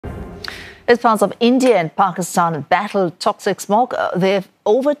As parts of India and Pakistan battle toxic smog, they've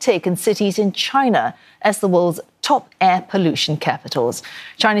overtaken cities in China as the world's top air pollution capitals.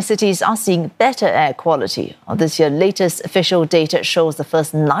 Chinese cities are seeing better air quality. This year's latest official data shows the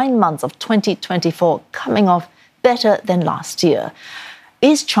first 9 months of 2024 coming off better than last year.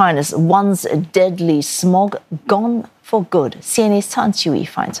 Is China's once deadly smog gone for good? CNA's Qiuyi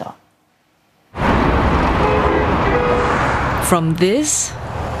finds out. From this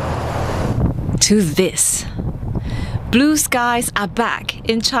to this. Blue skies are back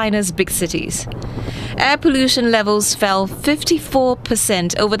in China's big cities. Air pollution levels fell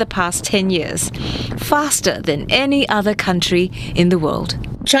 54% over the past 10 years, faster than any other country in the world.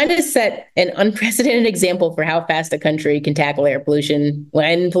 China set an unprecedented example for how fast a country can tackle air pollution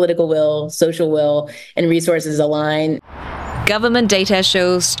when political will, social will, and resources align. Government data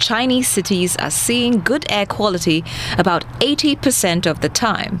shows Chinese cities are seeing good air quality about 80% of the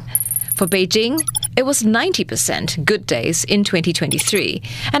time. For Beijing, it was 90% good days in 2023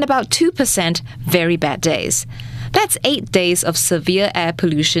 and about 2% very bad days. That's 8 days of severe air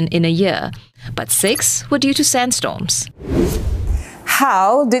pollution in a year, but 6 were due to sandstorms.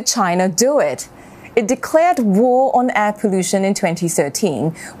 How did China do it? It declared war on air pollution in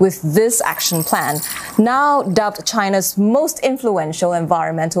 2013 with this action plan, now dubbed China's most influential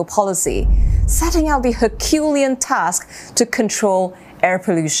environmental policy, setting out the Herculean task to control air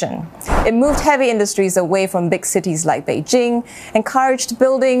pollution. It moved heavy industries away from big cities like Beijing, encouraged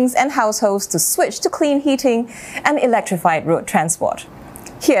buildings and households to switch to clean heating and electrified road transport.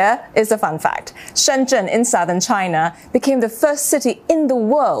 Here is a fun fact. Shenzhen in southern China became the first city in the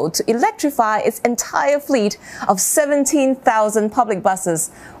world to electrify its entire fleet of 17,000 public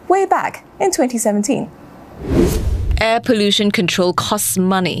buses way back in 2017. Air pollution control costs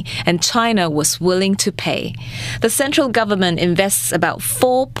money, and China was willing to pay. The central government invests about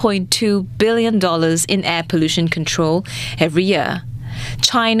 $4.2 billion in air pollution control every year.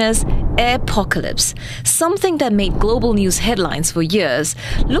 China's airpocalypse, something that made global news headlines for years,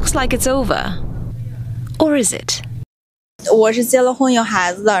 looks like it's over. Or is it? 我是结了婚有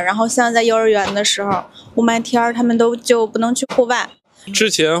孩子的，然后像在幼儿园的时候，雾霾天儿他们就不能去户外。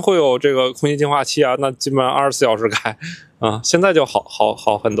之前会有这个空气净化器啊，那基本上24小时开啊，现在就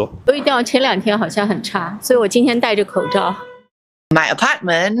好很多。味道前2天好像很差，所以我今天戴着口罩。 My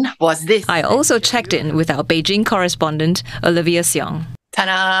apartment was this. I also checked in with our Beijing correspondent, Olivia Xiong.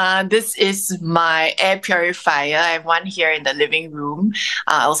 Ta-da! This is my air purifier. I have one here in the living room.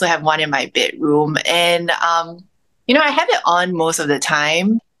 I also have one in my bedroom. And, I have it on most of the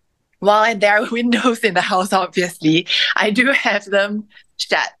time. While there are windows in the house, obviously, I do have them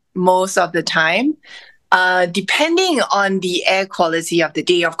shut most of the time. Depending on the air quality of the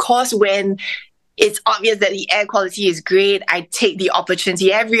day. Of course, when it's obvious that the air quality is great, I take the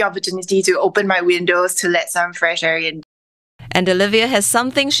opportunity, every opportunity to open my windows to let some fresh air in. And Olivia has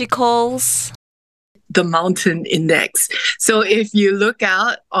something she calls the mountain index. So if you look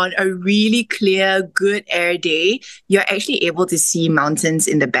out on a really clear, good air day, you're actually able to see mountains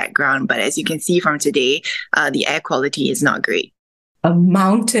in the background. But as you can see from today, the air quality is not great. A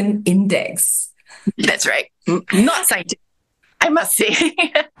mountain index. That's right. Not scientific, I must say.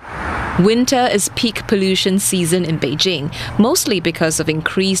 Winter is peak pollution season in Beijing, mostly because of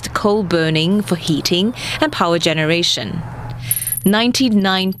increased coal burning for heating and power generation.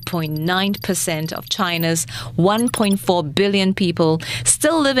 99.9% of China's 1.4 billion people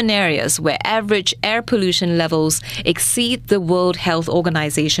still live in areas where average air pollution levels exceed the World Health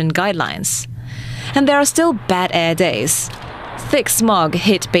Organization guidelines. And there are still bad air days. Thick smog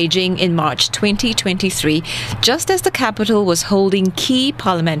hit Beijing in March 2023, just as the capital was holding key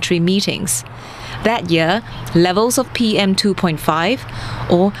parliamentary meetings. That year, levels of PM 2.5,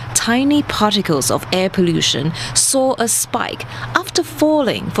 or tiny particles of air pollution, saw a spike after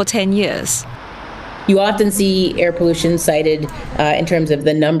falling for 10 years. You often see air pollution cited in terms of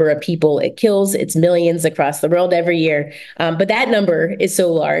the number of people it kills. It's millions across the world every year. But that number is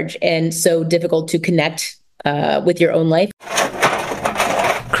so large and so difficult to connect with your own life.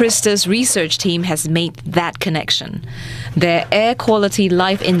 Krista's research team has made that connection. Their Air Quality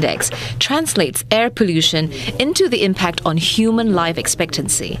Life Index translates air pollution into the impact on human life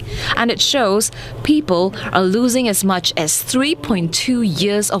expectancy. And it shows people are losing as much as 3.2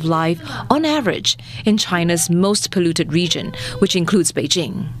 years of life on average in China's most polluted region, which includes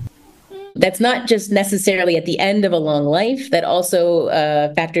Beijing. That's not just necessarily at the end of a long life. That also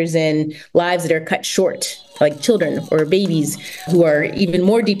factors in lives that are cut short, like children or babies who are even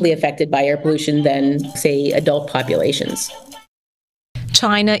more deeply affected by air pollution than, say, adult populations.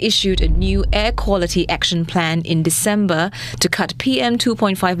 China issued a new air quality action plan in December to cut PM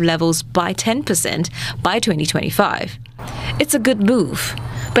 2.5 levels by 10% by 2025. It's a good move,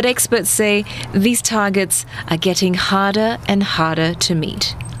 but experts say these targets are getting harder and harder to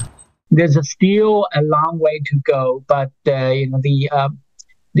meet. There's still a long way to go, but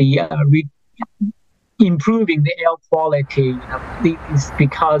improving the air quality is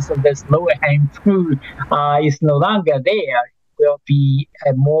because of this lower hanging fruit is no longer there. It will be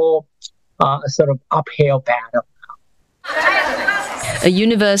a more sort of uphill battle. A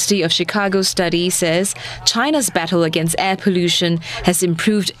University of Chicago study says China's battle against air pollution has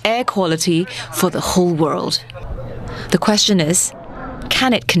improved air quality for the whole world. The question is,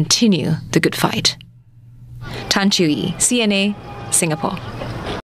 can it continue the good fight? Qiuyi, CNA, Singapore.